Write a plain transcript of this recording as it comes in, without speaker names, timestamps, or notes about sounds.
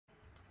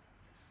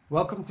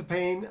Welcome to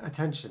Paying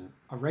Attention,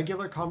 a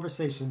regular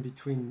conversation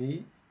between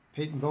me,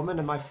 Peyton Bowman,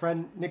 and my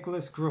friend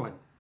Nicholas Gruen.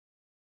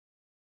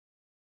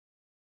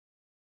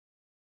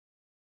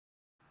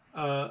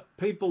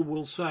 People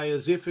will say,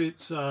 as if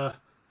it's a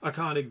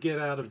kind of get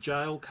out of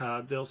jail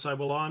card, they'll say,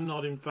 well, I'm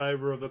not in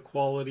favour of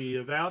equality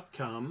of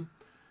outcome,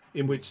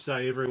 in which,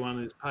 say,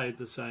 everyone is paid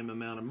the same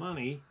amount of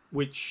money,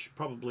 which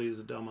probably is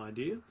a dumb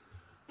idea.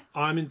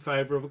 I'm in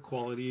favour of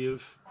equality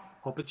of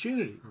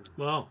opportunity.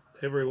 Well,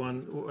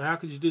 everyone, how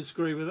could you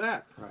disagree with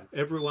that? Right.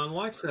 Everyone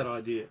likes that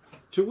idea.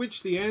 To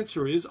which the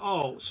answer is,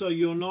 oh, so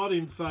you're not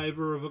in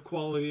favour of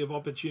equality of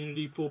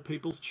opportunity for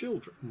people's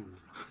children.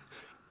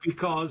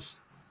 Because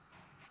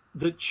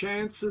the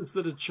chances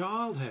that a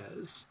child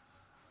has,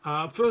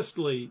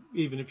 firstly,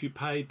 even if you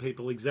pay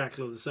people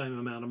exactly the same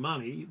amount of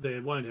money, they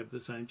won't have the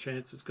same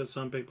chances because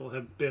some people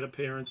have better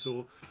parents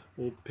or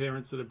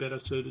parents that are better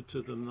suited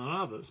to them than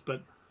others.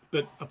 But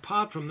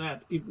apart from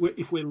that,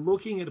 if we're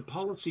looking at a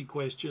policy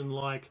question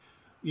like,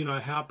 you know,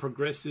 how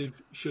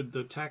progressive should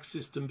the tax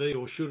system be,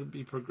 or should it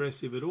be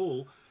progressive at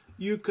all,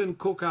 you can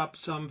cook up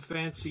some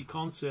fancy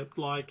concept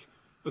like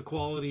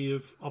equality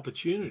of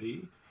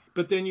opportunity,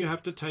 but then you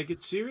have to take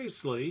it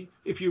seriously.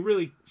 If you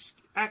really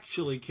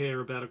actually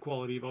care about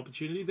equality of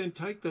opportunity, then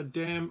take the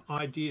damn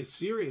idea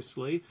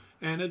seriously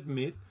and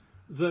admit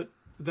that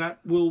that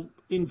will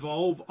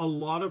involve a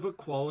lot of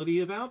equality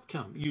of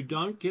outcome. You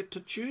don't get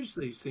to choose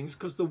these things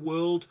because the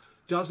world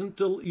doesn't,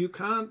 you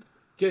can't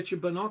get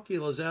your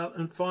binoculars out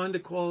and find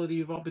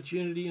equality of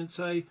opportunity and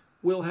say,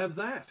 we'll have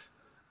that.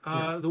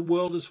 The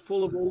world is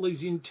full of all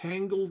these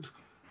entangled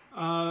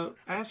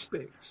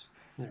aspects.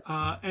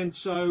 And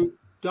so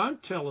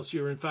don't tell us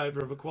you're in favour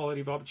of equality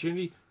of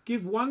opportunity.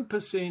 Give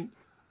 1%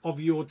 of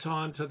your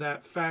time to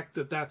that fact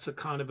that that's a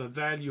kind of a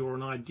value or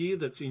an idea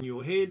that's in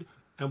your head.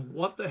 And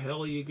what the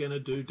hell are you going to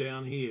do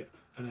down here?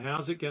 And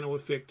how's it going to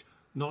affect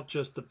not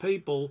just the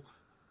people,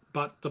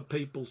 but the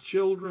people's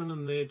children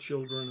and their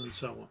children and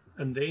so on?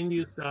 And then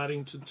you're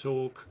starting to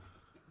talk,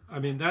 I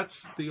mean,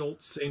 that's the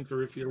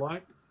alt-centre, if you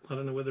like. I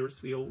don't know whether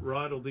it's the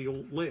alt-right or the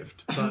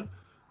alt-left, but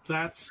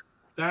that's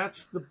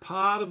the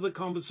part of the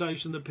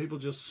conversation that people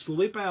just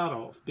slip out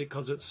of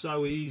because it's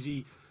so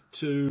easy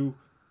to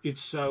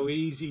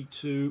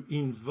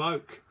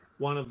invoke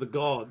one of the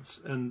gods.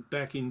 And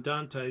back in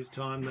Dante's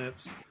time,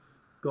 that's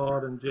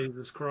God and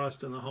Jesus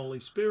Christ and the Holy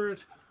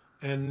Spirit.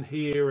 And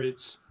here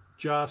it's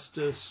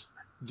justice,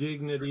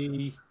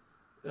 dignity,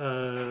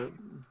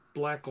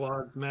 Black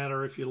Lives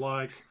Matter, if you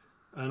like,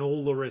 and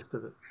all the rest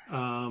of it.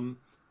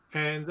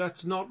 And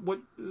that's not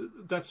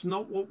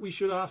what we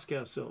should ask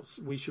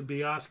ourselves. We should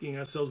be asking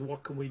ourselves,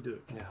 what can we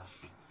do? Yeah.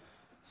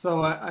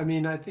 So, I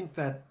mean, I think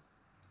that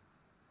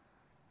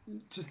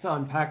just to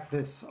unpack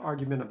this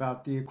argument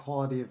about the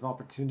equality of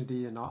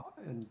opportunity and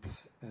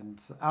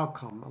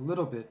outcome a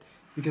little bit,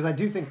 because I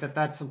do think that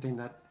that's something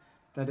that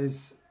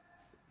is,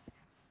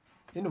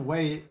 in a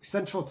way,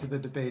 central to the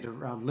debate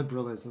around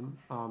liberalism,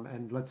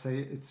 and let's say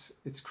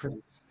its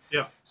critics.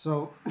 Yeah.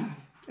 So,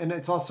 and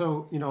it's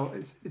also, you know,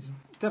 it's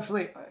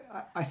definitely,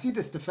 I see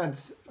this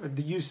defense, or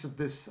the use of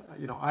this,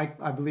 you know,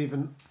 I believe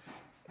in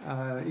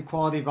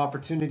equality of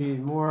opportunity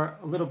more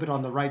a little bit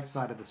on the right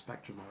side of the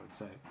spectrum, I would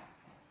say.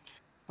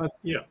 But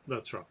yeah,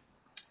 that's right.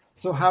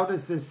 So how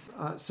does this,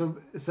 so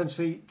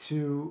essentially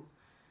to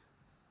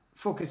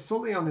focus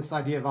solely on this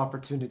idea of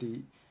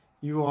opportunity,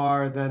 you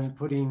are then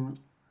putting,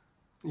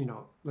 you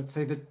know, let's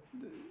say the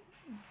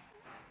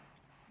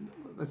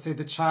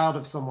child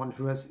of someone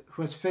who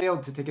has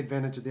failed to take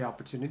advantage of the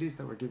opportunities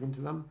that were given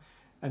to them,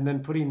 and then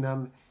putting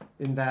them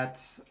in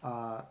that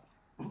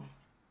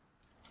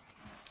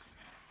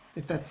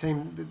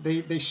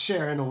they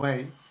share in a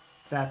way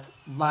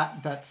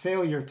that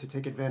failure to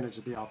take advantage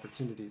of the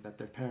opportunity that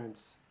their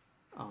parents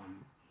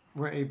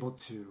were able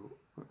to,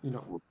 you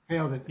know,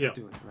 failed at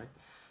doing, right?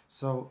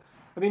 So,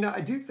 I mean,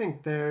 I do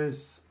think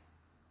there's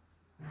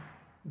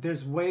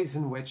ways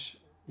in which,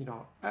 you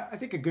know, I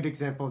think a good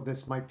example of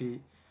this might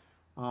be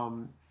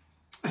in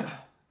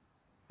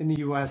the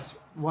US,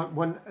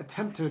 one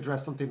attempt to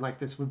address something like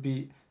this would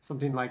be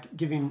something like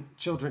giving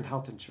children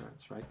health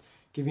insurance, right?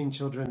 Giving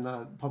children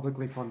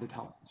publicly funded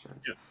health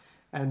insurance. Yeah.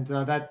 And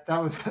that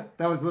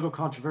was a little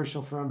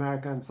controversial for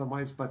America in some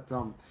ways, but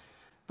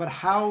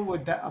how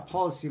would a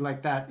policy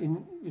like that,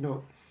 in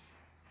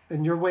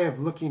your way of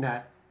looking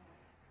at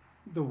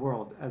the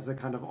world as a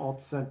kind of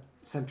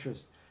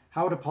alt-centrist,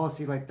 how would a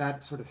policy like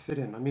that sort of fit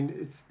in? I mean,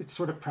 it's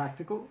sort of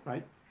practical,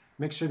 right?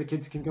 Make sure the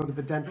kids can go to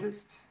the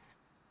dentist.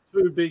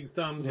 Two big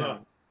thumbs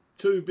up.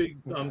 Two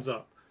big thumbs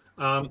up.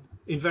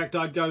 In fact,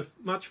 I'd go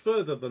much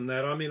further than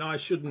that. I mean, I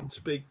shouldn't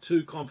speak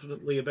too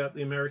confidently about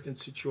the American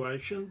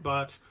situation,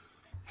 but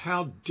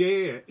how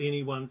dare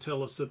anyone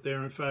tell us that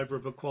they're in favour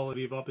of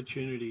equality of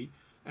opportunity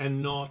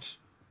and not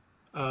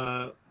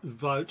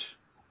vote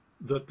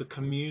that the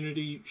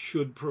community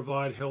should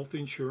provide health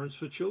insurance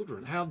for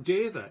children? How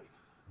dare they?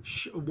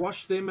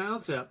 Wash their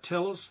mouths out.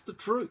 Tell us the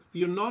truth.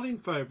 You're not in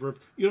favour of,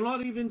 you're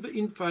not even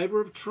in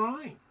favour of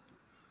trying.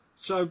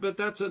 So, but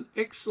that's an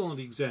excellent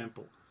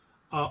example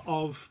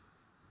of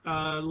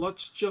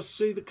let's just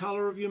see the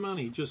colour of your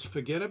money. Just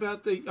forget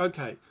about the,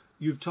 okay,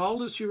 you've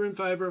told us you're in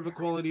favour of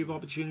equality of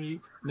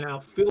opportunity. Now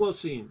fill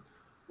us in.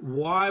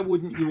 Why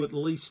wouldn't you at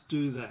least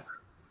do that?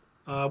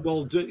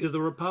 Well, do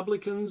the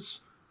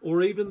Republicans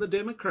or even the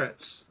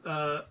Democrats,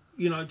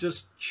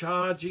 just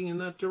charging in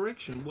that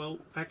direction? Well,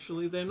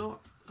 actually, they're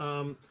not.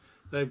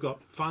 They've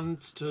got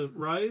funds to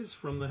raise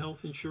from the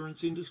health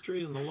insurance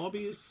industry and the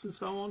lobbyists and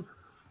so on.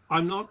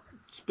 I'm not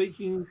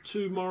speaking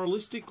too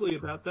moralistically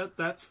about that.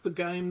 That's the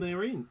game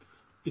they're in.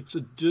 It's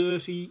a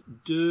dirty,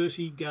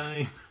 dirty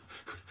game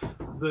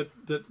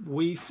that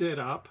we set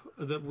up,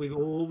 that we're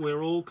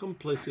all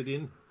complicit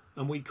in,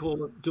 and we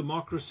call it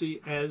democracy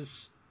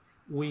as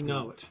we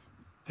know it.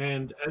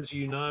 And as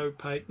you know,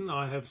 Peyton,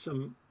 I have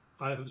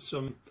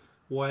some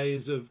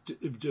ways of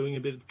doing a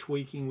bit of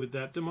tweaking with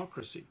that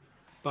democracy.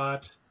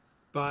 But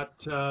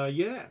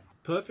yeah,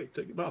 perfect.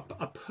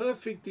 A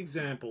perfect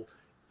example.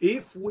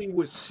 If we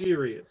were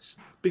serious,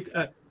 we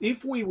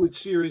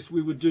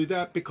would do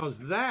that, because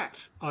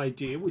that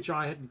idea, which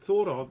I hadn't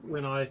thought of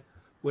when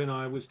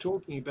I was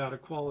talking about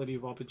equality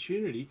of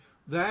opportunity,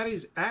 that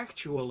is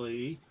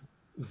actually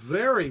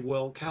very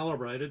well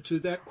calibrated to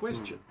that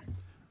question.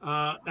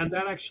 And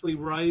that actually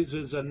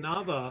raises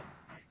another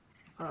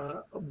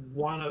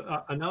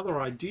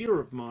another idea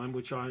of mine,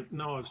 which I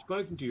know I've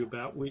spoken to you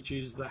about, which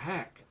is the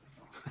hack.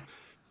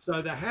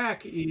 So the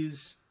hack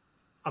is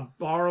a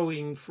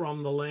borrowing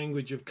from the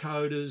language of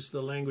coders,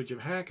 the language of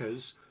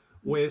hackers,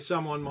 where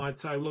someone might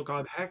say, look,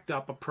 I've hacked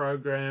up a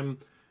program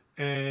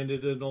and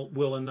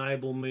will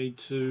enable me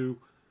to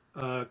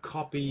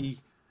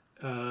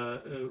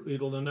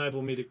it'll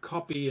enable me to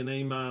copy an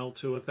email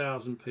to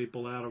 1,000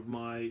 people out of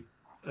my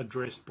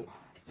address book.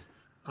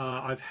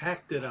 I've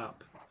hacked it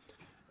up.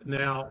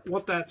 Now,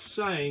 what that's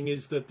saying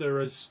is that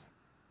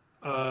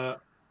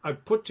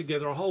I've put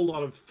together a whole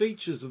lot of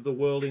features of the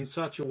world in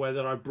such a way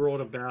that I brought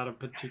about a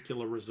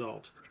particular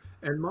result.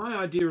 And my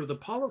idea of the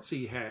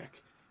policy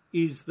hack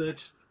is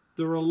that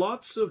there are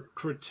lots of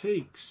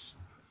critiques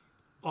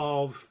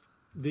of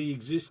the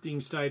existing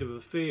state of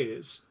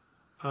affairs,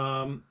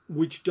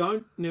 which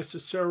don't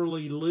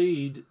necessarily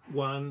lead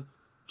one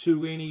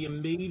to any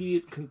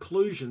immediate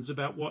conclusions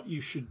about what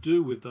you should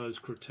do with those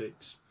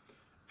critiques.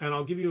 And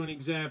I'll give you an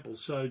example.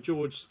 So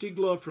George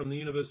Stigler from the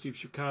University of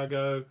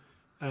Chicago,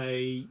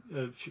 a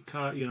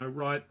Chicago,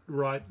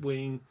 right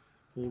wing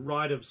or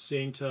right of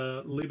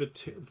centre,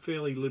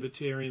 fairly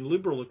libertarian,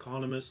 liberal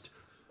economist,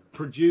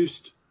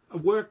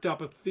 worked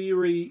up a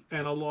theory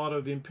and a lot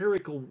of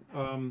empirical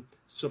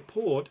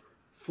support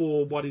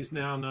for what is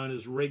now known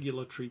as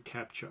regulatory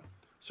capture.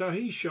 So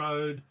he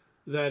showed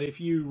that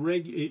if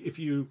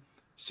you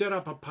set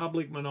up a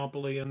public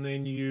monopoly and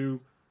then you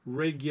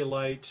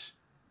regulate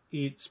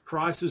its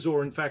prices,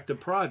 or in fact a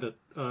private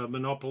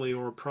monopoly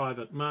or a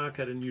private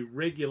market, and you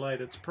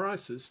regulate its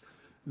prices,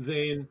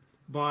 then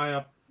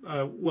by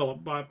a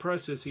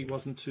process he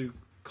wasn't too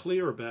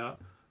clear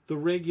about, the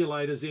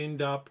regulators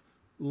end up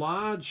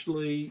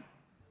largely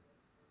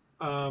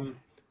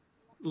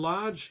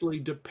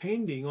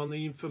depending on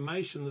the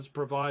information that's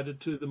provided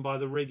to them by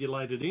the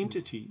regulated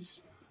entities.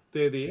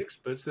 They're the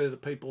experts, they're the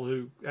people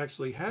who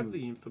actually have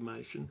the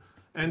information,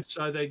 and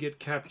so they get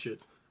captured.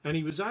 And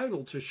he was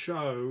able to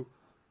show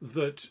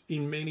that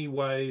in many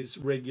ways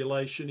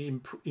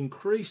regulation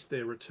increased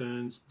their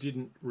returns,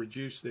 didn't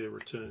reduce their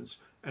returns.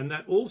 And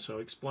that also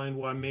explained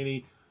why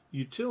many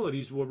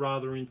utilities were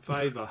rather in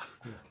favour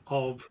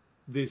of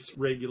this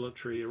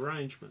regulatory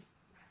arrangement.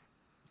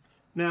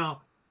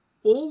 Now,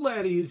 all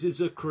that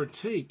is a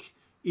critique.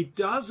 It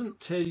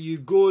doesn't tell you,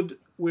 good,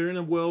 we're in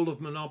a world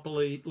of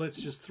monopoly, let's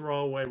just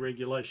throw away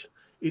regulation.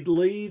 It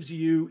leaves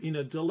you in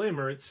a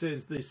dilemma. It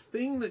says this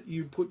thing that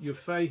you put your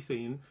faith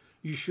in,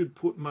 you should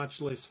put much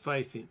less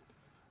faith in.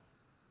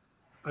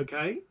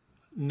 Okay,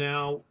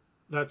 now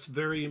that's a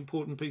very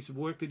important piece of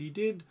work that he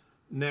did.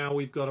 Now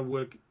we've got to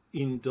work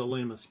in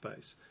dilemma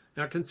space.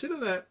 Now consider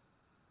the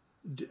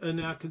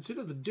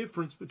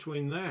difference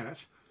between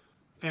that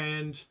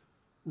and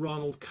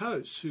Ronald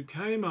Coase, who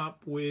came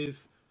up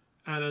with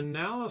an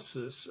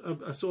analysis,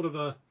 a sort of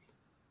a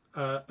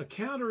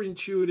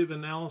counterintuitive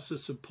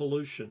analysis of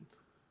pollution.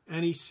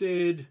 And he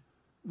said,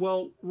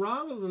 well,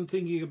 rather than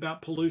thinking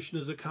about pollution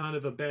as a kind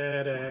of a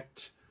bad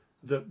act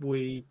that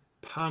we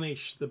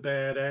punish the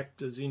bad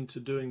actors into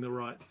doing the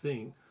right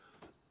thing,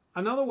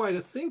 another way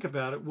to think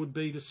about it would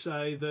be to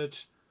say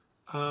that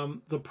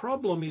the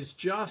problem is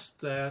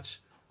just that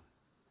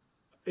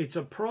it's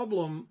a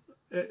problem.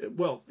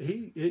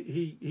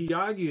 He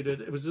argued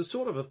it was a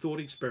sort of a thought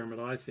experiment,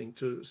 I think,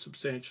 to a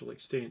substantial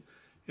extent.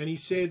 And he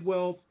said,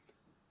 well,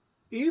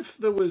 if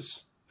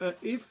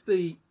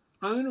the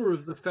owner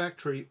of the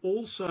factory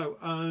also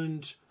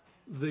owned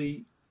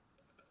the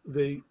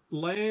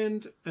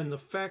land and the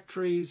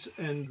factories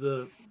and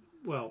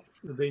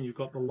then you've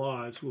got the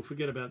lives, we'll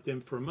forget about them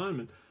for a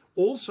moment,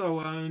 also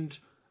had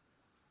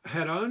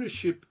an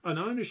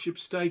ownership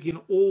stake in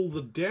all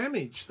the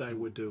damage they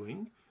were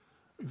doing,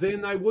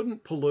 then they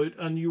wouldn't pollute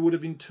and you would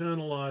have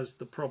internalized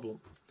the problem.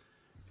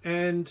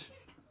 And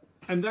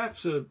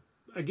that's a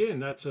again,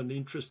 that's an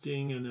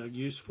interesting and a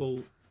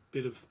useful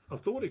bit of a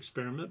thought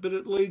experiment, but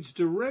it leads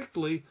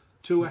directly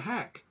to a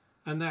hack.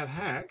 And that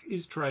hack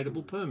is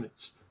tradable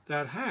permits.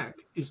 That hack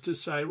is to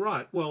say,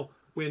 right, well,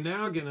 we're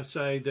now going to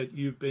say that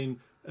you've been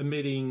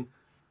emitting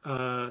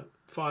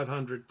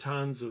 500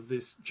 tons of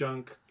this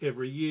junk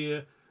every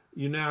year.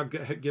 You now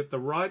get the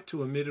right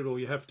to emit it, or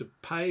you have to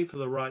pay for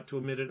the right to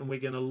emit it, and we're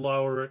going to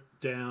lower it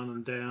down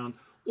and down.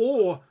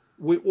 Or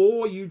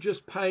you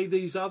just pay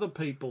these other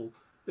people.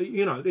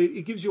 You know,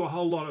 it gives you a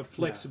whole lot of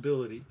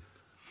flexibility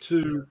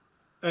to,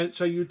 and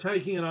so you're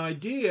taking an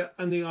idea,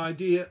 and the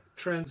idea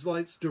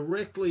translates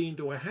directly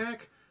into a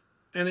hack,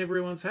 and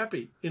everyone's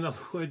happy. In other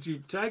words,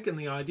 you've taken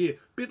the idea, a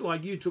bit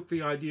like you took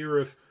the idea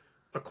of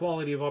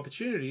equality of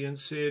opportunity and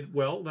said,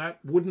 well,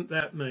 wouldn't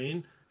that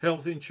mean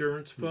health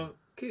insurance for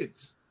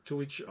kids? To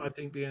which I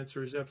think the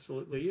answer is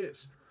absolutely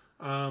yes.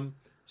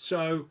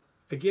 So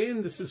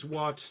again, this is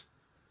what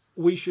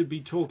we should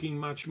be talking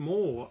much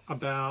more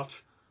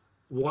about: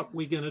 what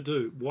we're going to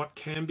do, what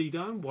can be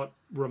done, what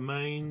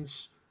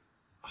remains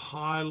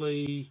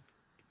highly,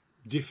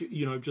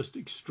 just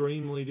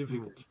extremely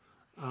difficult.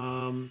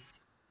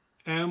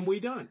 And we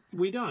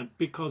don't,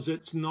 because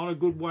it's not a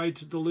good way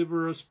to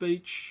deliver a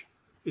speech.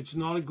 It's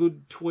not a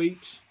good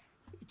tweet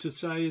to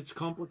say it's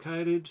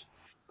complicated.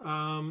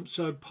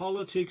 So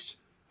politics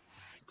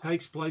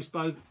takes place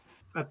both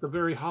at the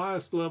very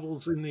highest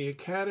levels in the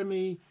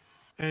academy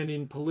and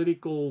in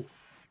political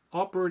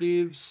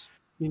operatives,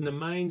 in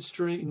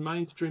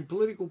mainstream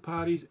political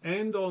parties,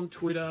 and on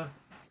Twitter.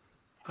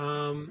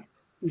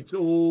 It's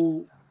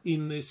all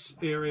in this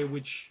area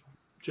which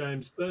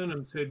James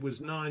Burnham said was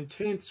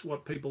 9/10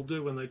 what people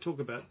do when they talk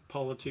about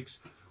politics,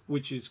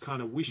 which is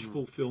kind of wish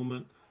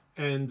fulfillment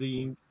and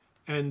the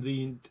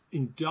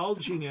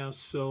indulging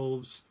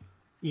ourselves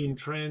in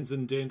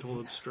transcendental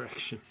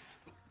abstractions.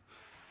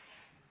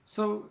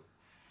 So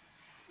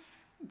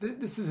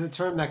this is a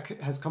term that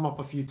has come up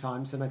a few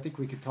times, and I think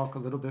we could talk a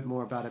little bit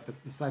more about it, but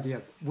this idea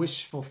of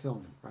wish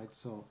fulfillment, right?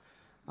 So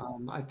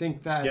I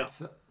think that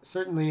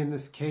certainly in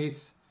this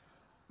case,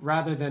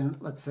 rather than,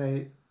 let's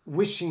say,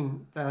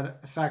 wishing that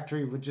a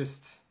factory would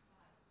just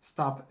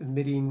stop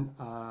emitting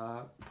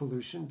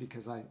pollution,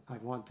 because I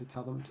want to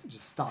tell them to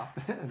just stop,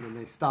 and then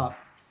they stop,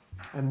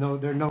 and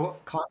there are no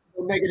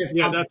negative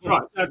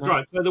consequences. That's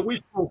right. So the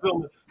wish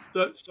fulfillment.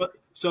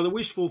 So the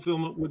wish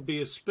fulfillment would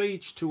be a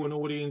speech to an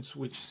audience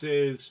which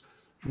says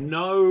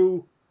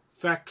no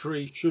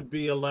factory should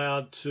be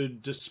allowed to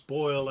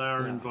despoil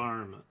our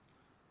environment.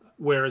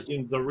 Whereas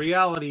the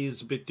reality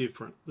is a bit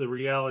different. The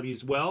reality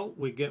is, well,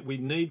 we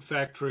need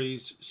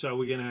factories, so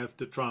we're going to have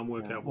to try and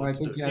work out what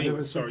to do. Anyway, there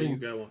was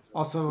something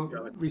also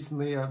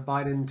recently.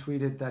 Biden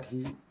tweeted that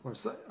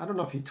I don't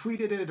know if he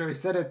tweeted it or he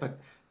said it, but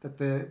that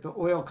the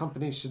oil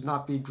companies should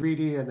not be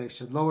greedy and they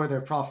should lower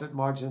their profit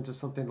margins or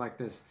something like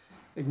this,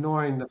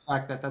 ignoring the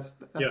fact that that's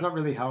not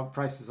really how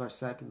prices are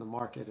set in the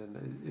market,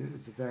 and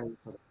it's a very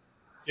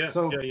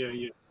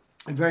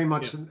very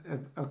much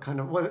a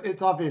kind of, well,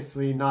 it's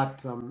obviously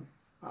not.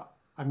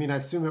 I mean, I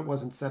assume it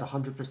wasn't said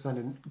 100%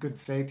 in good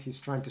faith. He's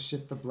trying to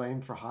shift the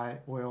blame for high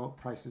oil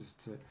prices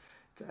to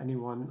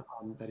anyone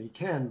that he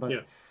can.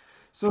 But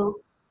so,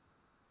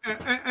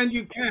 and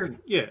you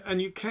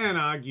can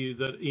argue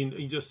that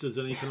just as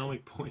an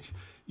economic point,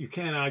 you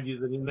can argue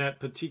that in that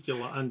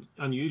particular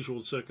unusual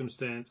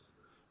circumstance,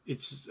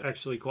 it's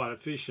actually quite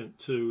efficient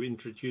to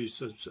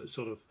introduce a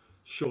sort of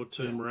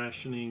short-term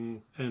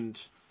rationing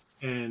and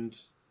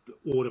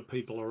order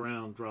people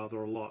around rather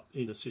a lot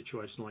in a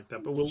situation like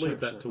that. But we'll leave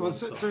that to one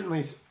side.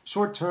 Certainly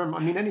short-term. I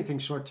mean, anything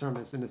short-term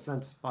is, in a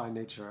sense, by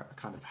nature, a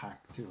kind of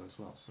hack too, as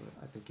well. So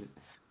I think it.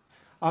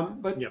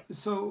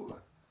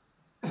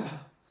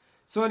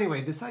 So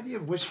anyway, this idea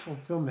of wish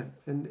fulfillment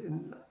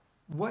and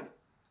what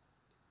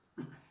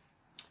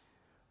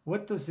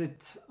does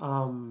it?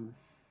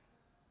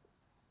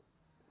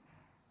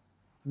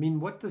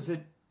 What does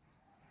it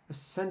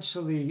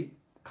essentially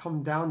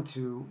come down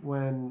to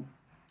when?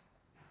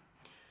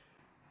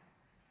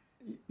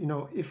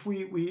 If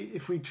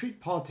we treat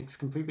politics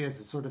completely as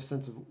a sort of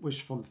sense of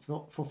wish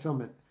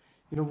fulfillment,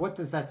 what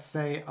does that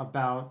say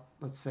about,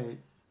 let's say,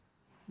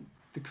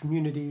 the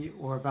community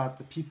or about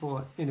the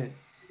people in it?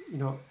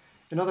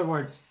 In other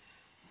words,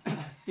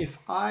 if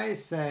I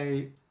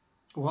say,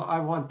 well, I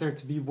want there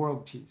to be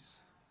world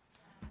peace,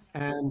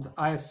 and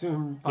I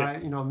assume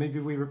maybe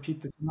we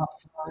repeat this enough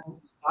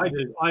times. I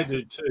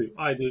do too.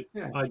 I do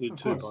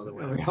too. By the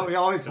way, we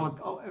always want,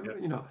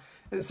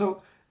 and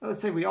so. Let's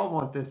say we all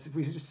want this. If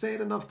we just say it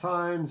enough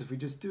times, if we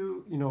just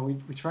do,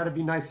 we try to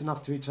be nice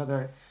enough to each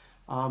other,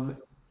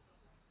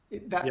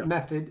 that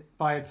method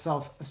by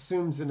itself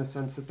assumes, in a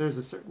sense, that there's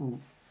a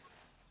certain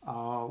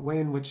way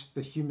in which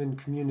the human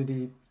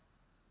community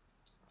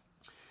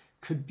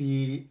could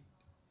be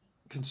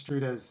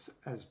construed as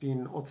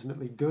being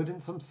ultimately good in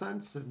some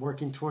sense, and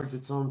working towards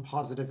its own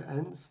positive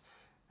ends.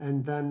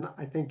 And then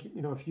I think,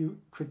 if you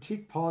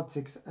critique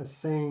politics as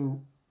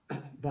saying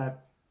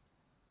that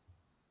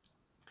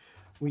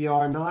we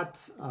are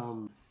not,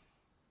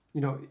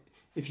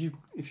 if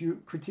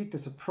you critique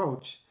this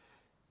approach,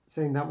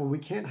 saying that, well, we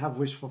can't have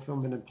wish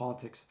fulfillment in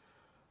politics.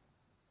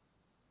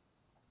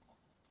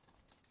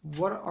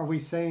 What are we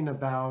saying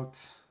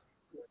about?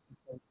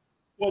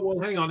 Well,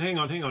 hang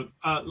on.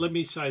 Let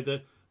me say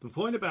that the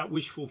point about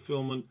wish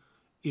fulfillment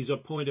is a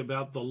point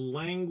about the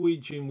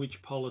language in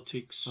which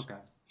politics Okay.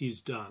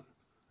 is done.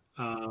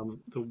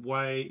 The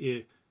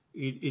way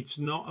it's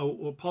not,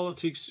 or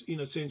politics in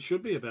a sense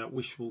should be about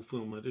wish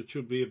fulfillment. It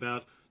should be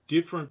about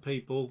different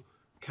people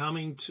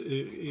coming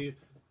to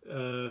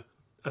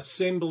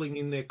assembling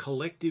in their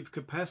collective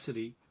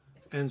capacity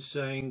and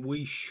saying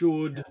we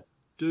should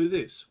do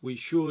this. We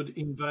should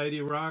invade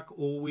Iraq,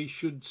 or we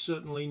should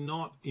certainly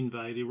not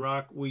invade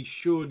Iraq. We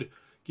should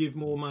give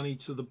more money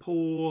to the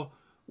poor.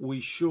 We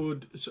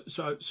should.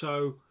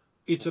 So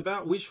it's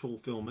about wish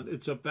fulfillment.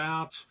 It's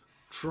about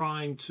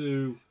trying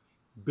to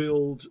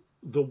build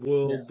the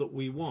world that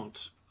we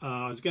want.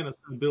 I was going to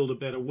build a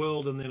better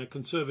world, and then a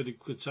conservative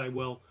could say,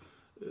 well,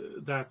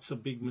 that's a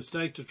big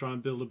mistake to try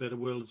and build a better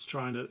world.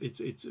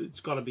 It's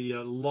got to be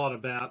a lot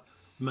about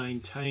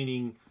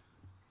maintaining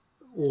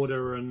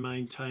order and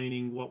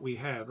maintaining what we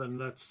have, and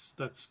that's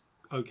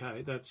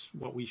okay.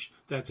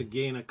 That's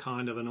again a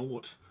kind of an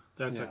ought.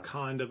 That's a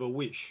kind of a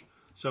wish.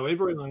 So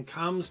everyone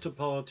comes to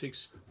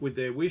politics with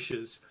their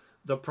wishes.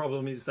 The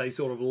problem is they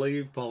sort of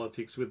leave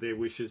politics with their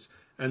wishes,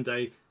 and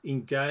they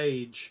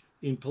engage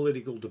in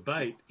political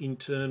debate in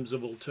terms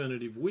of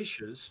alternative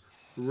wishes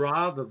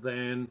rather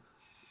than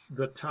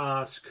the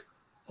task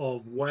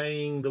of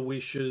weighing the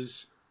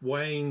wishes,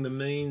 weighing the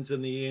means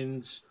and the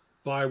ends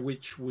by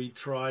which we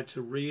try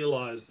to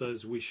realize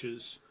those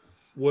wishes,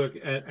 work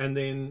and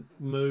then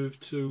move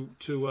to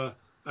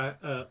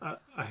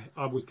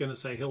I was going to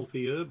say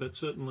healthier, but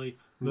certainly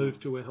move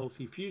to a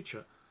healthy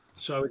future.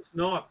 So it's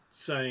not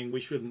saying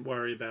we shouldn't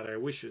worry about our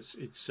wishes.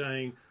 It's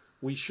saying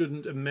we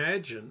shouldn't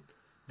imagine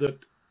that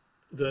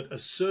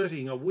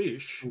asserting a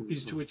wish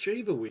is to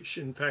achieve a wish.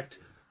 In fact,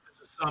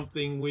 this is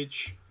something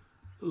which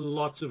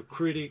lots of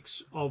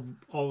critics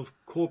of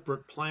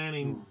corporate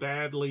planning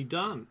badly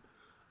done.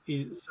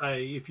 Is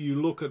say if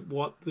you look at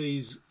what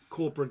these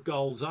corporate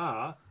goals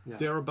are,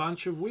 they're a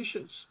bunch of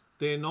wishes.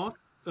 They're not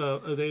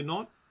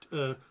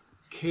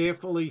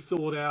carefully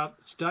thought out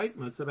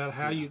statements about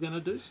how you're going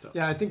to do stuff.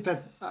 Yeah, I think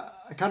that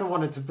I kind of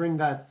wanted to bring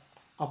that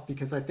up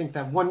because I think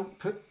that one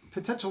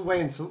potential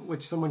way in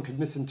which someone could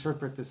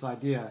misinterpret this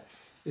idea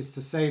is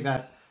to say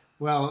that,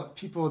 well,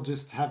 people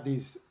just have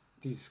these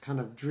kind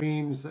of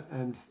dreams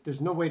and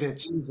there's no way to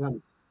achieve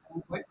them.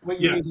 What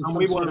you need is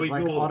some sort of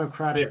like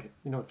autocratic,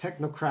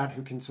 technocrat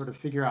who can sort of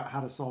figure out how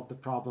to solve the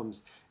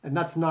problems. And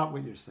that's not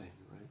what you're saying,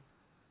 right?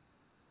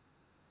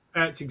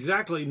 That's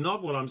exactly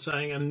not what I'm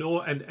saying. And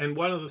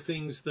one of the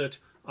things that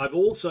I've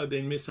also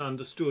been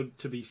misunderstood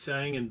to be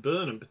saying, and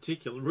Burnham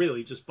particularly,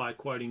 really just by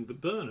quoting the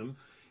Burnham,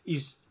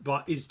 is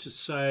to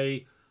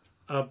say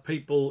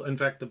people, in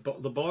fact, the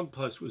blog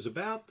post was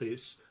about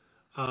this,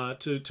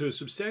 to a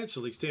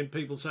substantial extent.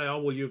 People say, oh,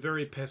 well, you're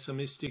very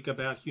pessimistic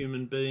about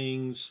human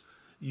beings.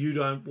 You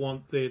don't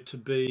want there to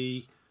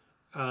be,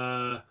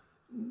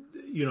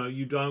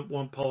 you don't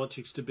want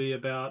politics to be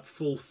about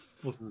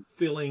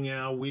fulfilling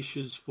our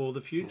wishes for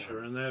the future,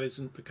 and that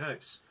isn't the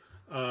case.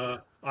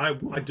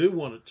 I do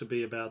want it to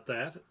be about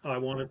that. I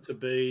want it to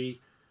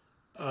be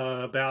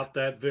about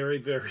that very,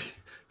 very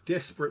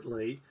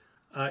desperately,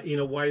 in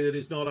a way that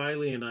is not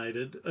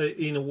alienated,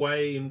 in a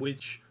way in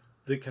which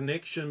the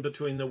connection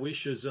between the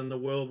wishes and the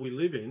world we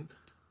live in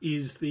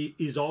is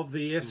of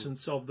the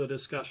essence of the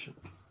discussion.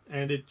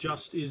 And it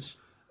just is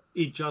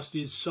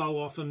so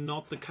often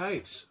not the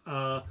case.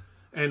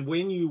 And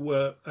when you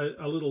were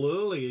a little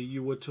earlier,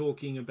 you were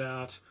talking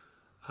about,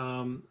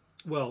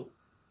 well,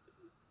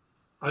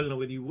 I don't know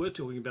whether you were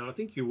talking about, I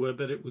think you were,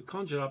 but it would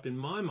conjure up in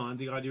my mind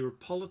the idea of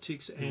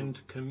politics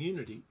and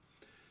community.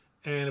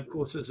 And of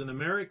course, as an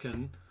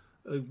American,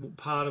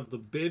 part of the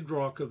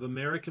bedrock of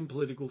American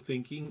political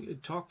thinking,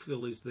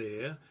 Tocqueville is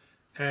there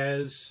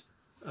as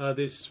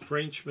this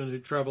Frenchman who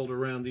travelled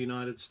around the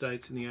United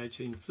States in the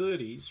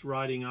 1830s,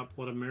 writing up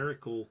what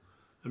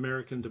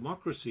American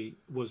democracy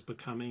was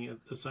becoming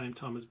at the same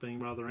time as being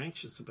rather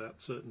anxious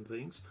about certain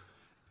things.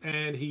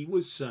 And he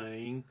was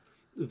saying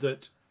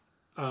that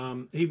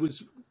he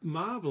was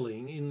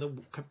marvelling in the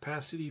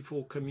capacity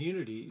for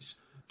communities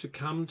to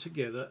come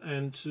together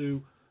and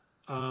to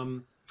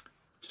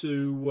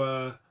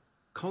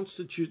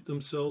constitute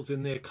themselves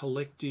in their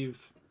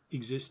collective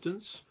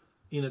existence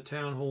in a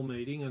town hall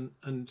meeting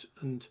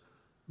and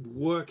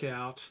work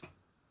out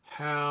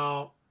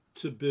how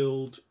to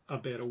build a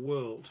better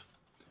world.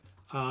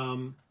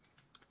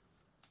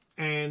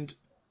 And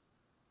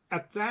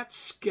at that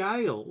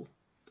scale,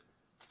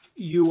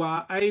 you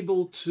are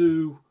able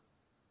to,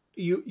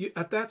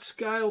 at that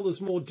scale,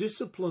 there's more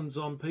disciplines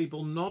on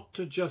people not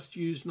to just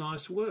use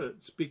nice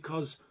words,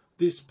 because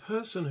this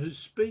person who's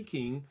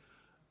speaking,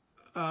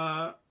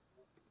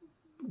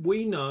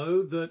 we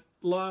know that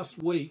last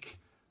week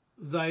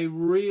they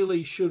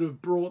really should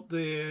have brought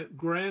their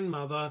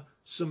grandmother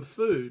some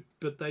food,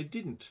 but they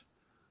didn't.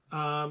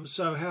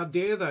 So how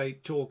dare they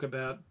talk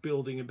about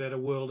building a better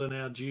world and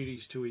our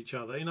duties to each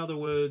other? In other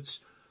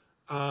words,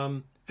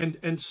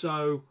 And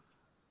so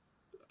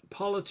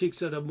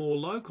politics at a more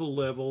local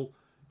level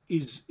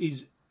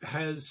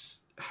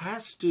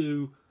has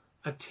to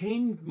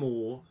attend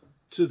more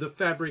to the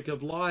fabric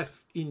of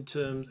life in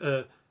terms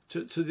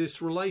to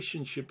this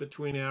relationship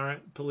between our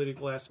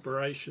political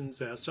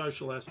aspirations, our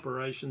social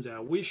aspirations,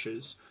 our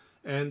wishes,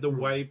 and the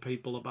way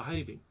people are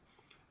behaving.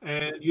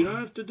 And you don't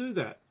have to do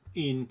that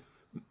in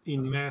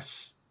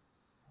mass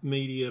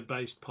media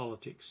based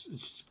politics.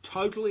 It's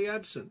totally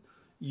absent.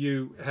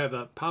 You have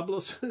a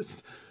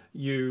publicist,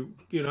 you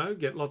know,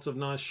 get lots of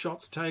nice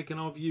shots taken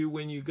of you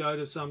when you go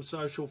to some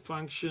social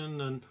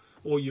function, and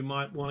or you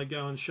might want to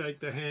go and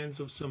shake the hands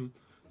of some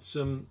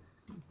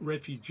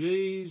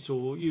refugees,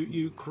 or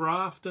you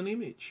craft an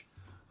image.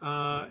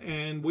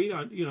 And we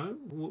don't, you know,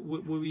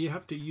 we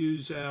have to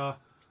use our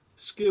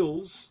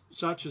skills,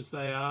 such as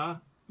they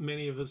are.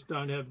 Many of us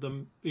don't have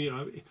them, you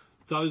know,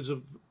 those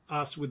of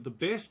us with the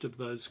best of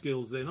those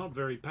skills, they're not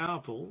very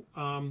powerful,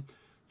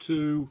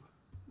 to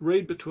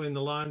read between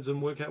the lines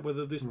and work out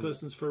whether this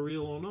person's for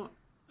real or not.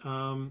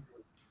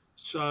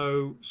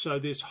 So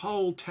this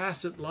whole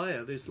tacit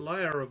layer, this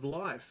layer of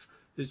life,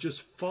 is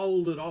just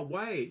folded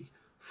away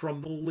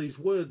from all these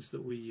words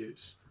that we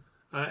use.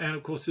 And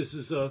of course, this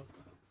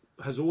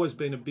has always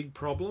been a big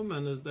problem.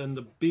 And then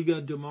the bigger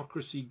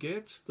democracy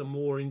gets, the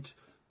more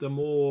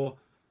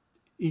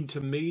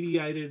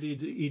intermediated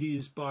it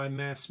is by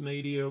mass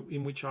media,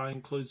 in which I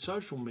include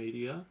social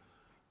media.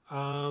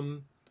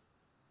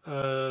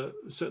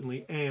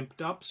 Certainly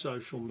amped up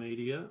social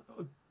media,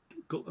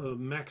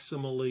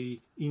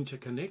 maximally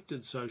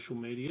interconnected social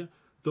media,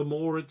 the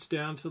more it's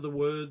down to the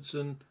words,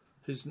 and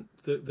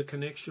the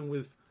connection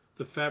with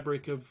the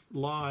fabric of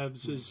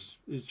lives is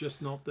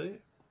just not there.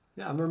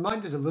 Yeah, I'm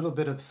reminded a little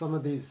bit of some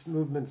of these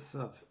movements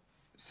of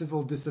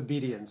civil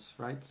disobedience,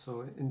 right?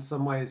 So in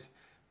some ways,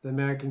 the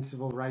American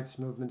civil rights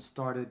movement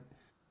started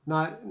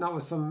not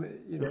with some,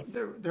 you know,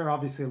 there are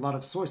obviously a lot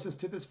of sources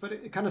to this, but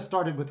it kind of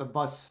started with a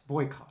bus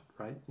boycott,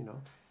 right? You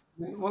know,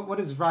 what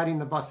does riding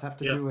the bus have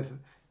to do with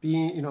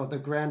being, you know, the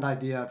grand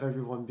idea of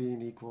everyone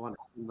being equal and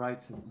having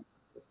rights, and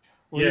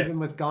or even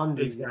with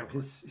Gandhi, you know,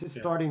 his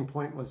starting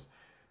point was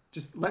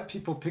just let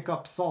people pick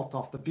up salt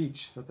off the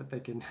beach so that they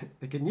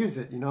can use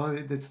it. You know,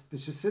 it's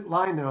just sit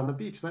lying there on the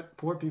beach. Let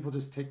poor people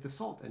just take the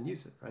salt and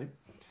use it, right?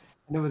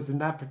 And it was in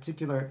that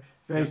particular,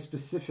 very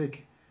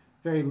specific,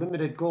 very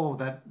limited goal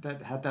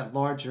that had that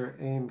larger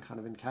aim kind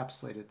of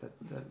encapsulated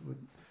that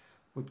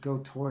would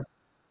go towards.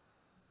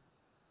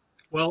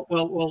 Well.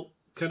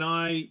 Can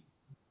I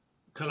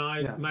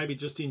Yeah, maybe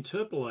just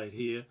interpolate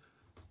here?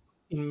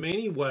 In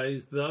many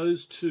ways,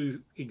 those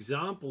two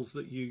examples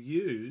that you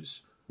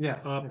use yeah,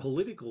 are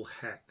political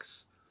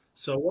hacks.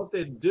 So what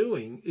they're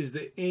doing is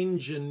they're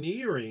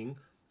engineering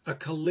a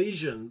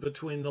collision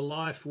between the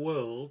life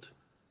world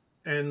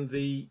and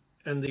the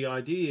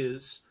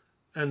ideas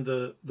and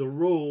the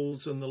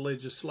rules and the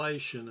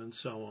legislation and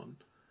so on.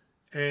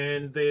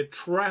 And they're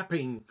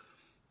trapping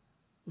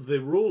the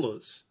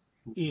rulers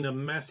in a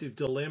massive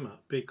dilemma,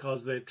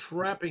 because they're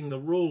trapping the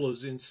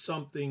rulers in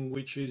something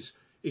which is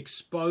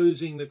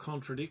exposing the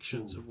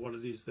contradictions of what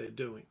it is they're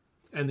doing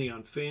and the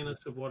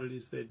unfairness of what it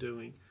is they're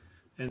doing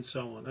and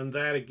so on. And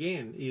that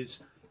again is,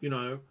 you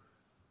know,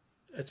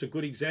 it's a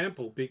good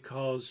example,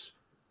 because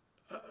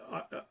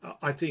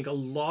I think a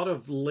lot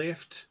of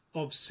left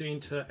of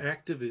centre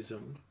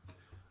activism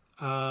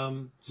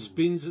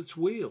spins its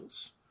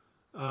wheels.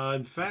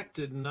 In fact,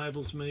 it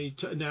enables me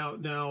to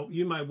now.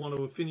 You may want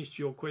to have finished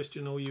your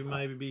question, or you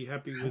may be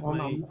happy with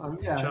me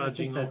yeah, I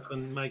charging think that, off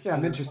and making. yeah,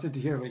 I'm interested to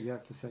hear what you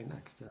have to say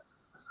next.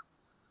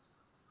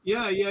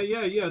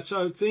 Yeah.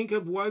 So think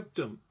of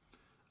wokedom.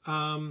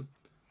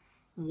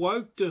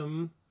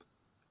 Wokedom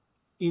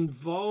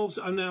involves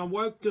now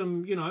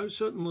wokedom. You know,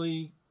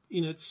 certainly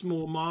in its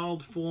more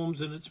mild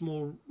forms and its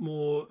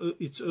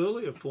its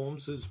earlier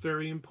forms is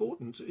very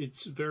important.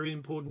 It's very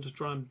important to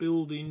try and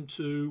build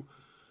into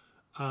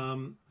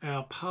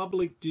our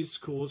public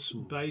discourse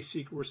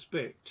basic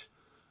respect.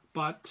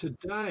 But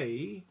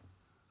today,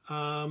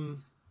 there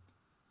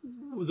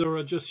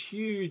are just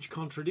huge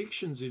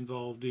contradictions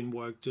involved in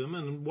wokedom,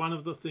 and one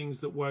of the things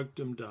that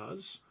wokedom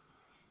does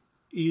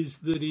is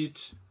that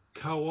it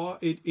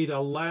co-opts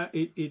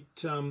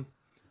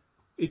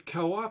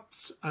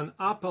an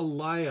upper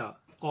layer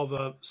of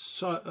a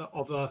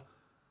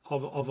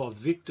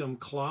victim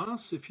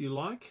class, if you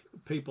like,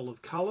 people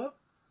of color.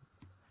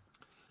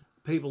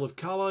 People of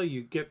color,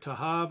 you get to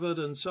Harvard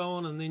and so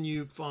on, and then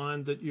you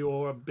find that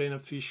you're a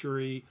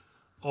beneficiary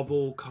of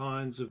all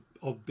kinds of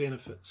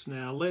benefits.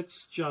 Now,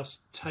 let's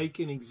just take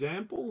an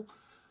example,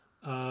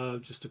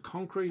 just a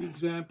concrete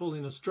example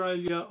in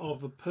Australia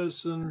of a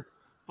person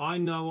I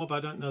know of. I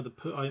don't know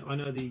I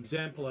know the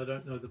example, I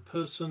don't know the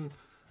person,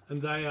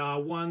 and they are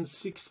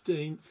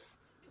 1/16th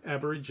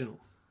Aboriginal.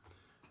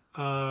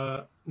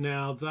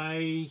 Now,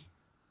 they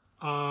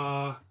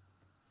are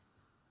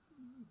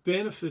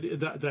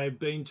they've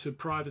been to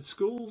private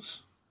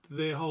schools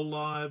their whole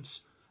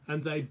lives,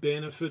 and they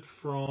benefit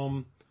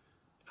from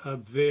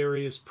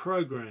various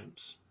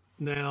programs.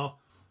 Now,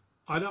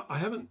 I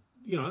haven't,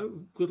 you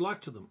know, good luck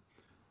to them.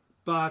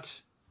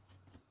 but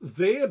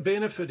they're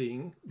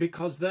benefiting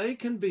because they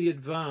can be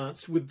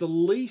advanced with the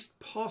least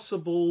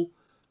possible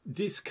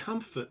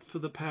discomfort for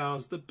the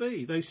powers that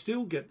be. They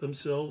still get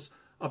themselves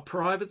a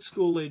private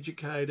school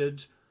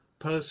educated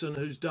person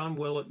who's done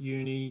well at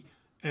uni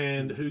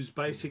and who's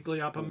basically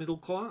upper middle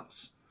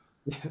class.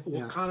 What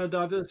Yeah. kind of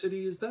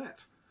diversity is that?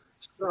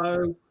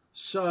 So,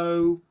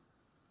 so,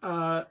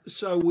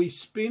 so we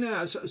spin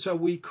out. So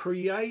we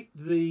create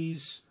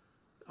these.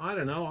 I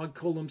don't know. I'd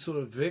call them sort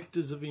of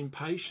vectors of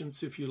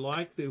impatience, if you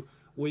like.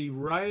 We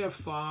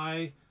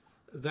reify.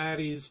 That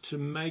is to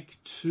make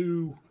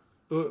two.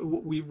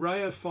 We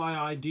reify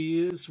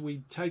ideas.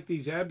 We take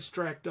these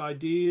abstract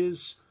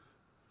ideas,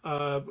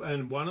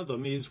 and one of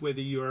them is whether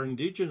you are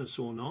Indigenous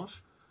or not.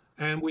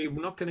 And we're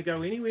not going to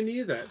go anywhere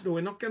near that.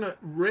 We're not going to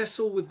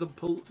wrestle with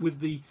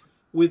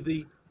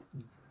the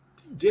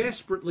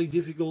desperately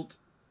difficult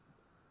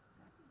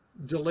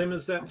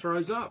dilemmas that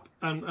throws up.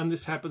 And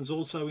this happens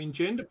also in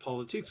gender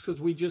politics,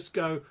 because we just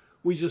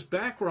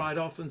back right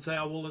off and say,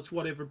 oh, well, it's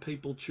whatever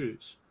people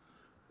choose.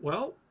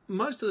 Well,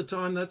 most of the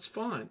time that's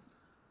fine.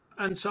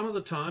 And some of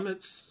the time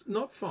it's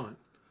not fine.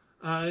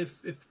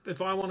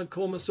 If I want to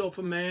call myself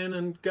a man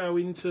and go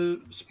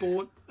into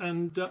sport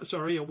and,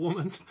 sorry, a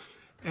woman,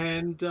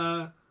 and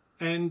go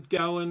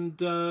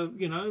and,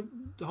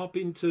 hop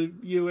into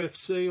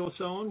UFC or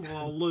so on, well,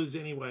 I'll lose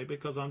anyway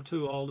because I'm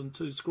too old and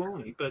too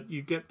scrawny, but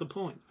you get the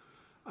point.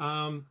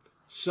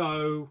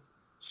 So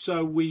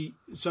we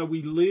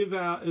live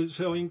out,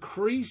 so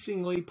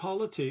increasingly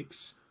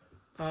politics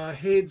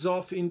heads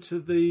off into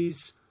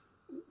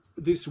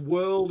this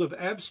world of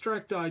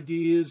abstract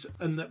ideas,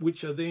 and that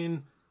which are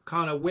then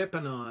kind of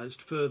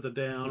weaponized further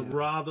down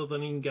rather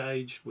than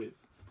engaged with.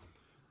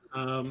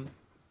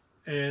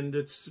 And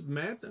it's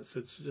madness.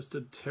 It's just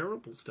a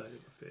terrible state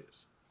of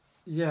affairs.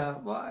 Yeah,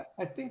 well,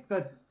 I think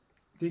that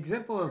the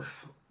example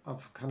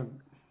of kind of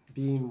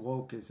being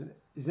woke is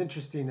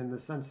interesting in the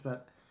sense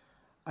that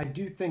I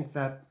do think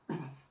that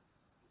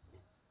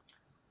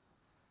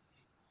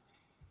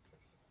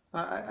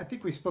I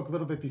think we spoke a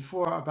little bit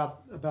before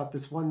about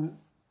this one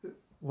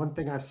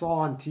thing I saw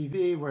on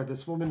TV where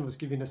this woman was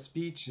giving a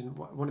speech in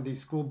one of these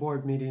school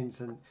board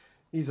meetings, and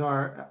these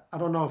are, I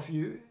don't know if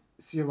you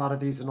see a lot of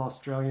these in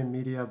Australian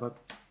media, but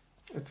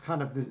it's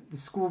kind of the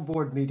school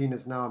board meeting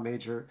is now a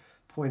major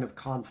point of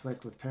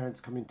conflict with parents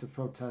coming to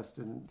protest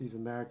in these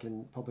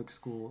American public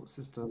school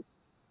systems.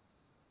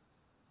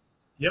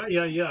 Yeah.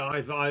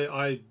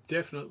 I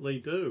definitely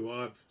do.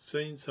 I've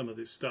seen some of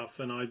this stuff,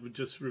 and I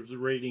just was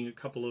reading a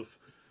couple of.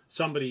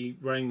 Somebody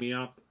rang me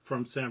up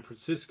from San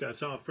Francisco.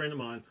 So a friend of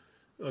mine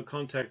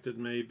contacted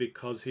me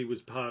because he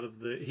was part of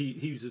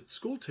he's a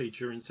school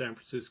teacher in San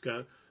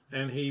Francisco,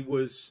 and he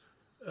was,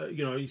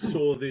 he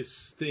saw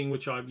this thing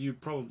which you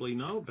probably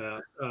know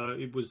about.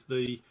 It was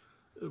the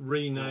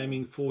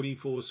renaming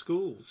 44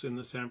 schools in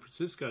the San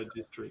Francisco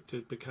district.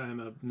 It became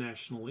a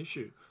national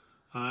issue.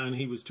 And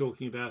he was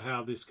talking about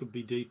how this could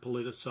be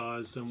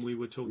depoliticized, and we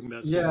were talking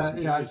about Yeah,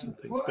 yeah. sensitivities and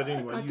things. Well, But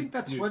anyway, I think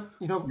that's what,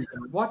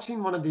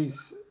 watching one of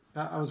these,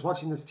 I was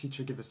watching this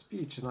teacher give a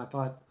speech, and I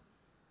thought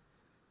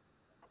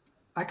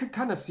I could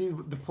kind of see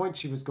the point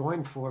she was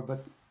going for,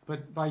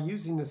 but by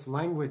using this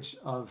language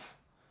of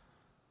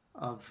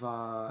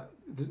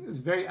this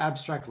very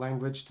abstract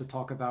language to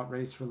talk about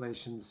race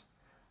relations,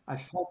 I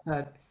felt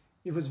that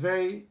it was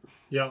very,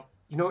 yeah,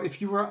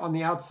 if you were on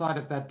the outside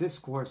of that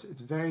discourse,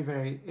 it's very,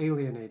 very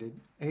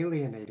alienating,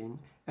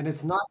 and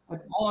it's not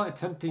at all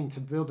attempting to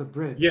build a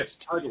bridge. yes,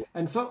 totally.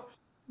 And so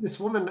this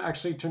woman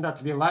actually turned out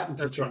to be a Latin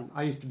That's teacher. right. And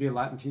I used to be a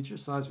Latin teacher,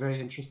 so I was very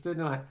interested.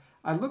 And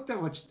I looked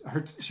at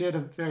she had a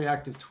very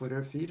active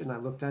Twitter feed, and I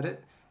looked at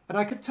it, and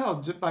I could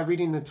tell just by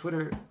reading the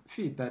Twitter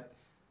feed that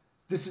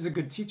this is a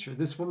good teacher.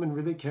 This woman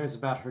really cares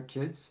about her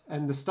kids,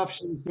 and the stuff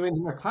she was doing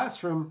in her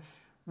classroom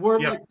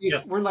Yeah,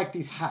 yeah, were like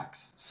these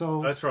hacks.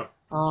 So, that's right.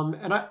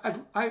 and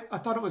I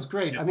thought it was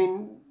great. Yeah, I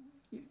mean,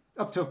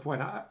 up to a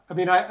point. I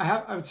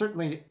would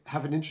certainly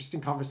have an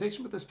interesting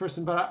conversation with this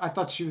person, but I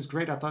thought she was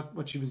great. I thought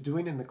what she was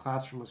doing in the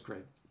classroom was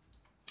great.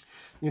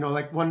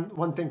 Like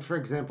one thing, for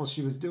example,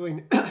 she was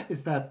doing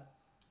is that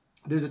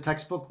there's a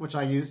textbook which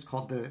I used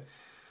called the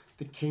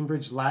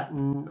Cambridge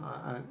Latin.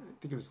 I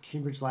think it was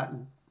Cambridge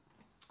Latin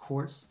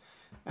course,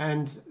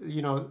 and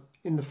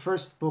in the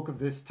first book of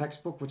this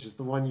textbook, which is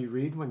the one you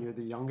read when you're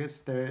the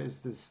youngest, there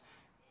is this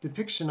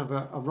depiction of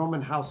a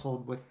Roman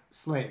household with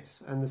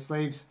slaves, and the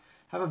slaves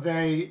have a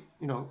very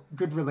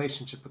good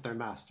relationship with their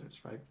masters,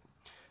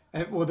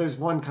 right? Well, there's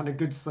one kind of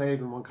good slave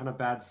and one kind of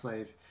bad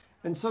slave.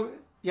 And so,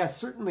 yeah,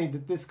 certainly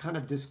that this kind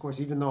of discourse,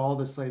 even though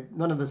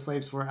none of the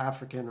slaves were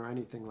African or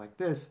anything like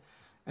this,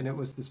 and it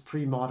was this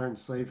pre-modern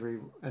slavery,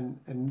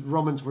 and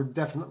Romans were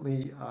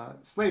definitely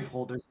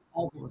slaveholders.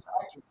 All of it was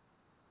accurate.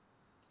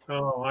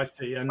 oh, I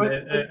see. And But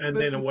then but and but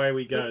then away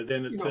we but go.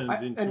 Then it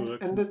turns into a this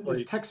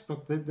complete,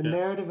 textbook, the yeah,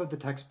 narrative of the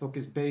textbook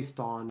is based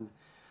on,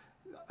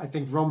 I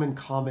think, Roman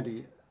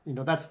comedy.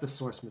 That's the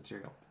source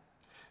material.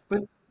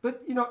 But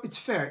it's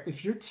fair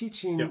if you're yeah,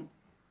 teaching,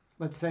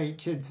 let's say,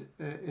 kids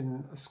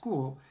in a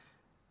school.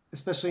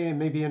 especially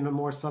maybe in a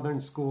more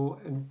southern school,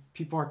 and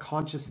people are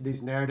conscious of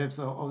these narratives.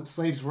 Oh,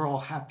 slaves were all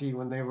happy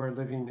when they were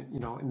living,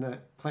 in the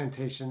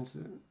plantations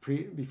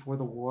before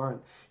the war,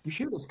 and you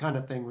hear this kind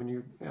of thing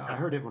when I Yeah,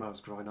 heard it when I was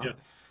growing yeah, up,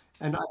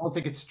 and I don't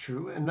think it's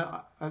true. And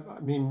I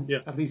mean, yeah,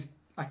 at least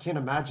I can't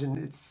imagine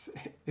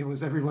it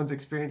was everyone's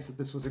experience that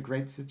this was a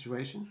great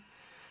situation.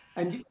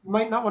 And you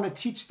might not want to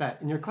teach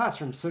that in your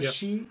classroom. So yeah,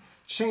 she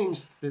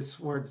changed this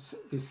word,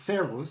 this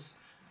servus,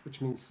 which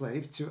means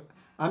slave, to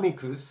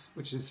amicus,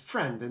 which is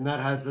friend. And that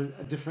has a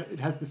different, it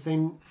has the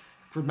same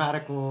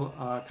grammatical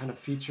kind of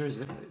features.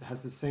 It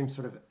has the same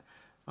sort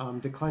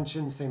of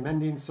declension, same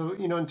ending. So,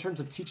 in terms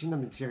of teaching the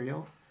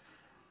material,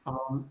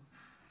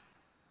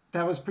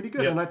 that was pretty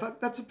good. yeah, And I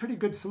thought that's a pretty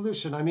good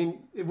solution. I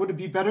mean, would it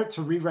be better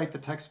to rewrite the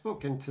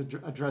textbook and to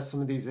address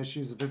some of these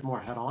issues a bit more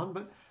head on?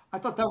 But I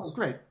thought that was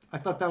great. I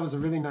thought that was a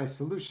really nice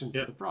solution to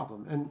yeah, the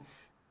problem. And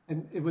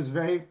it was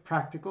very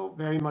practical,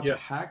 very much a yeah.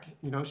 hack.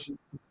 She,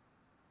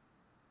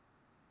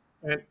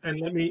 And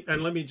let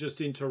me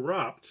just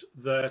interrupt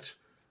that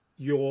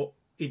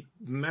it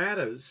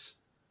matters,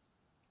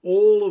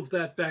 all of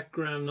that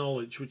background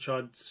knowledge, which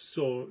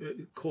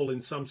call in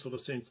some sort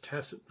of sense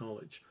tacit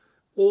knowledge,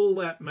 all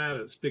that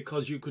matters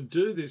because you could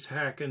do this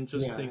hack and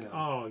just yeah, think, yeah.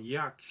 oh,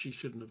 yuck, she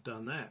shouldn't have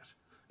done that.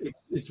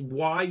 It's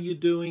why you're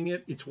doing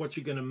it, it's what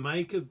you're going to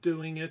make of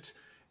doing it,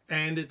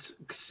 and it's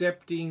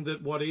accepting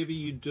that whatever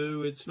you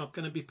do, it's not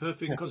going to be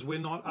perfect Yeah. because we're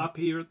not up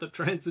here at the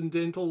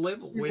transcendental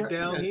level. We're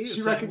down Yeah. here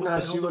She saying, what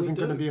the recognized hell she do we wasn't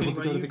going to do? be able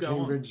to Anyway, go to you the go on.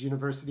 Cambridge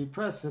University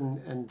Press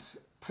and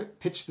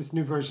pitch this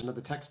new version of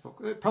the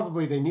textbook.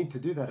 Probably they need to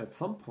do that at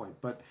some point,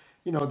 but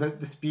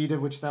the speed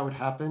at which that would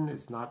happen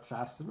is not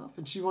fast enough.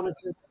 And she wanted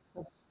to.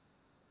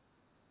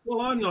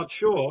 Well, I'm not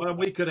sure.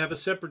 We could have a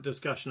separate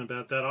discussion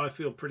about that. I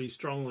feel pretty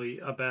strongly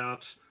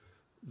about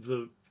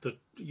the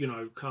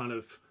kind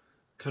of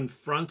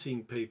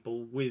confronting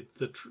people with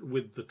the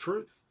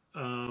truth,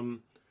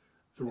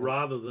 Yeah.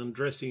 rather than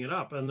dressing it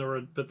up. And there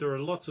are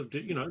lots of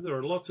there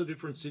are lots of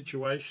different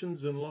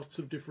situations and lots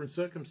of different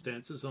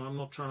circumstances. And I'm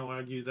not trying to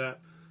argue that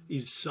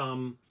is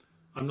some.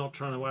 I'm not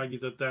trying to argue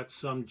that that's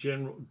some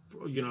general,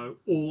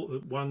 all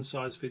one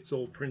size fits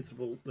all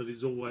principle that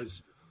is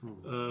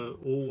Hmm.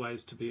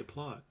 always to be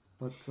applied.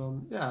 But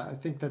yeah, I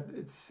think that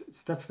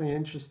it's definitely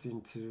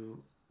interesting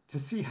to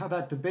see how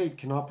that debate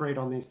can operate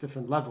on these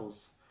different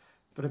levels.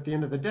 But at the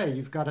end of the day,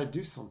 you've got to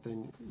do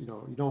something. You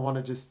don't want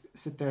to just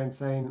sit there and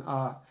saying,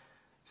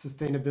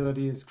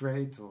 sustainability is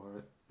great,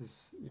 or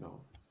this.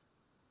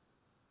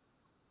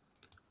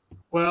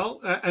 Well,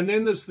 and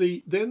then there's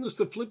the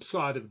flip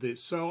side of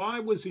this. So I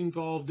was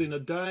involved in a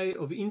day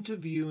of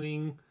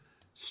interviewing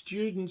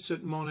students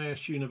at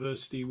Monash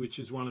University, which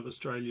is one of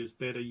Australia's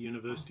better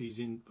universities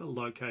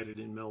located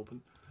in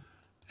Melbourne,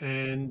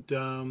 and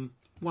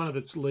one of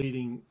its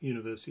leading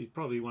universities,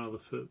 probably one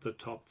of the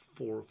top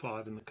 4 or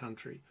 5 in the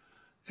country.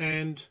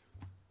 And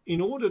in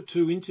order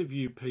to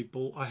interview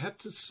people, I had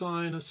to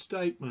sign a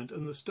statement,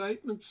 and the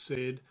statement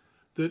said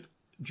that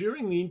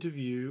during the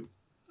interview,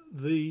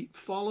 the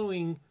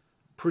following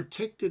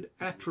protected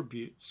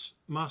attributes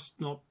must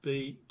not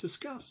be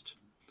discussed.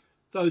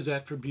 Those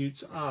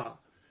attributes are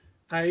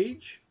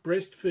age,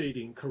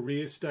 breastfeeding,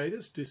 career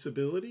status,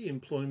 disability,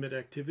 employment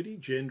activity,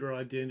 gender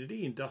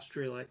identity,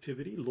 industrial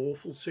activity,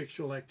 lawful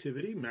sexual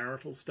activity,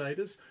 marital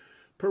status,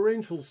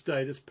 parental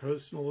status,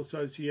 personal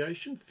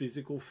association,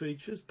 physical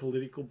features,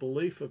 political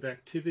belief of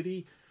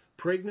activity,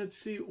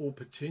 pregnancy or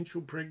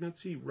potential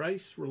pregnancy,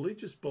 race,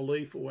 religious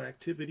belief or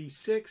activity,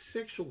 sex,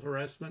 sexual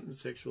harassment, and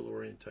sexual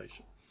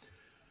orientation.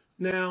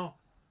 Now,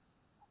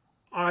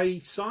 I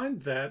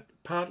signed that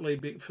partly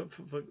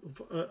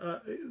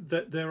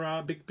that there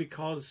are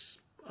because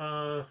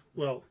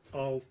well,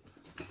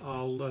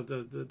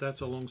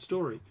 that's a long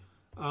story,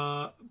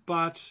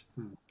 but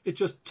it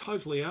just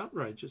totally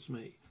outrages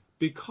me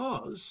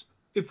because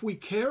if we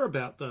care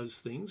about those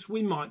things,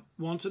 we might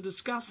want to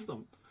discuss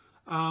them,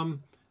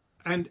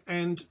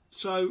 and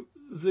so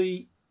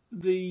the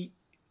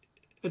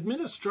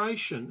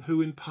administration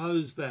who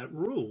imposed that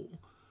rule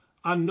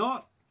are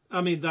not,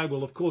 I mean, they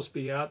will, of course,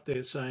 be out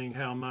there saying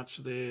how much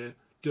they're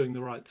doing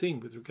the right thing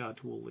with regard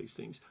to all these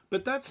things.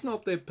 But that's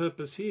not their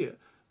purpose here.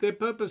 Their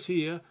purpose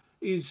here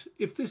is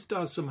if this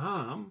does some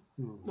harm,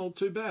 Hmm. well,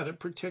 too bad. It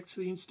protects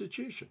the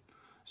institution.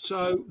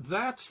 So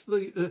that's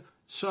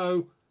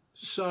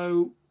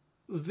so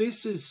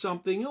this is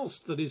something else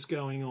that is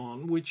going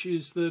on, which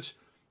is that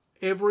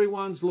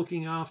everyone's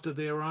looking after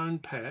their own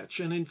patch.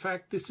 And in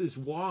fact, this is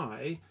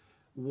why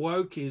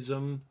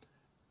wokeism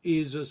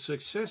is as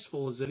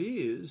successful as it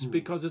is, Hmm.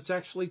 because it's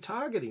actually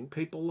targeting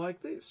people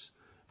like this.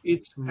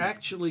 It's Hmm.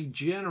 actually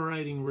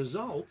generating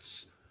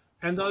results,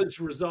 and those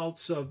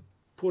results are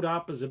put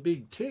up as a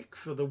big tick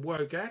for the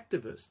woke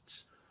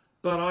activists.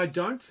 But I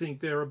don't think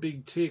they're a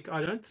big tick.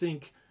 I don't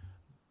think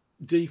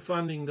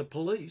defunding the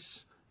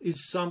police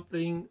is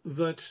something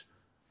that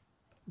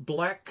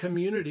black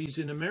communities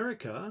in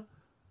America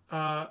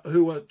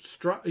who are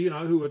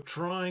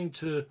trying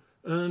to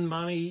earn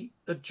money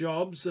at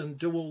jobs and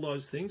do all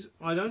those things.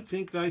 I don't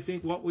think they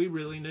think what we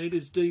really need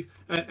is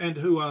and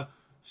who are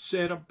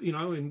set up,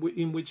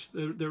 in which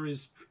there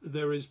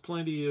is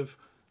plenty of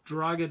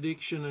drug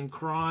addiction and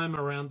crime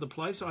around the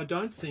place. I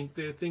don't think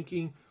they're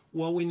thinking,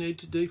 well, we need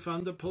to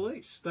defund the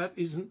police. That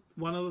isn't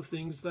one of the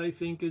things they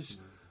think is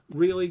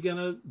really going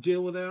to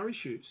deal with our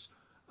issues.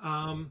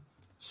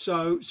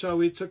 So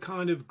it's a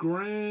kind of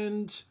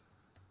grand.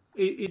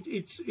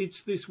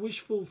 It's this wish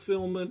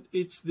fulfillment.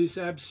 It's this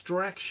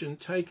abstraction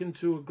taken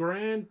to a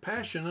grand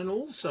passion, and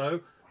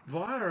also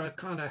via a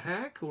kind of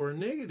hack or a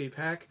negative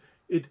hack.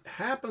 It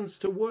happens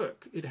to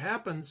work. It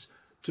happens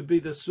to be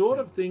the sort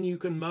of thing you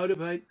can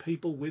motivate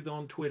people with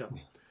on Twitter,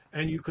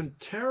 and you can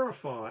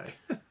terrify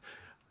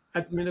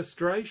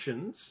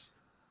administrations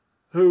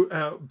who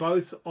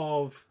both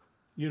of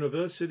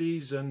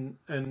universities and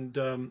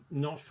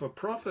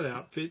not-for-profit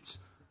outfits,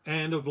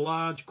 and of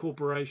large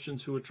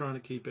corporations who are trying to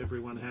keep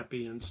everyone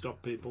happy and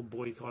stop people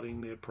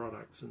boycotting their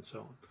products and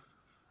so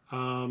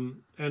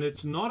on. And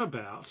it's not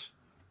about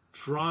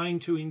trying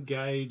to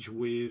engage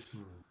with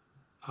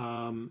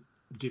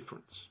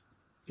difference.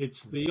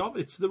 It's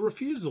the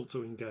refusal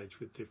to engage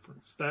with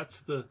difference. That's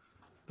the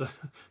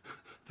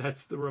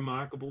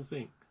remarkable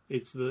thing.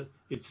 It's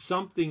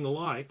something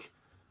like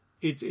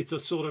it's a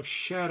sort of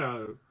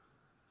shadow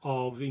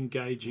of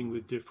engaging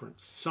with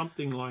difference,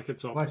 something like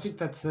its opposite. Well, I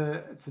think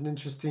it's an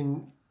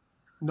interesting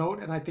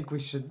note, and I think we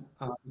can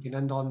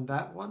end on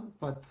that one.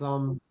 But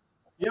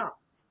yeah,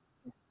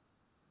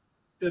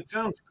 it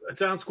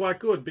sounds quite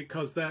good,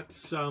 because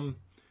that's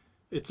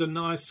it's a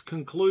nice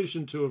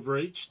conclusion to have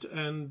reached,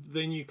 and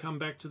then you come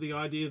back to the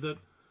idea that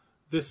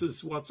this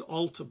is what's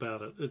alt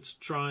about it.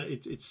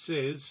 It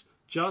says,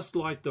 just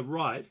like the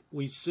right,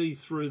 we see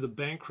through the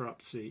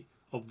bankruptcy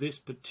of this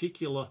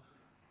particular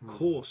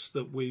course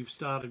that we've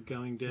started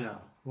going down. Yeah,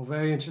 well,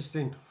 very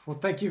interesting. Well,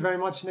 thank you very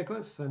much,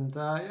 Nicholas, and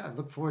I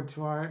look forward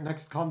to our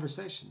next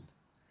conversation.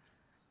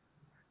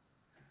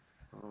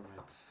 All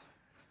right.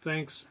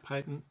 Thanks,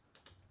 Peyton.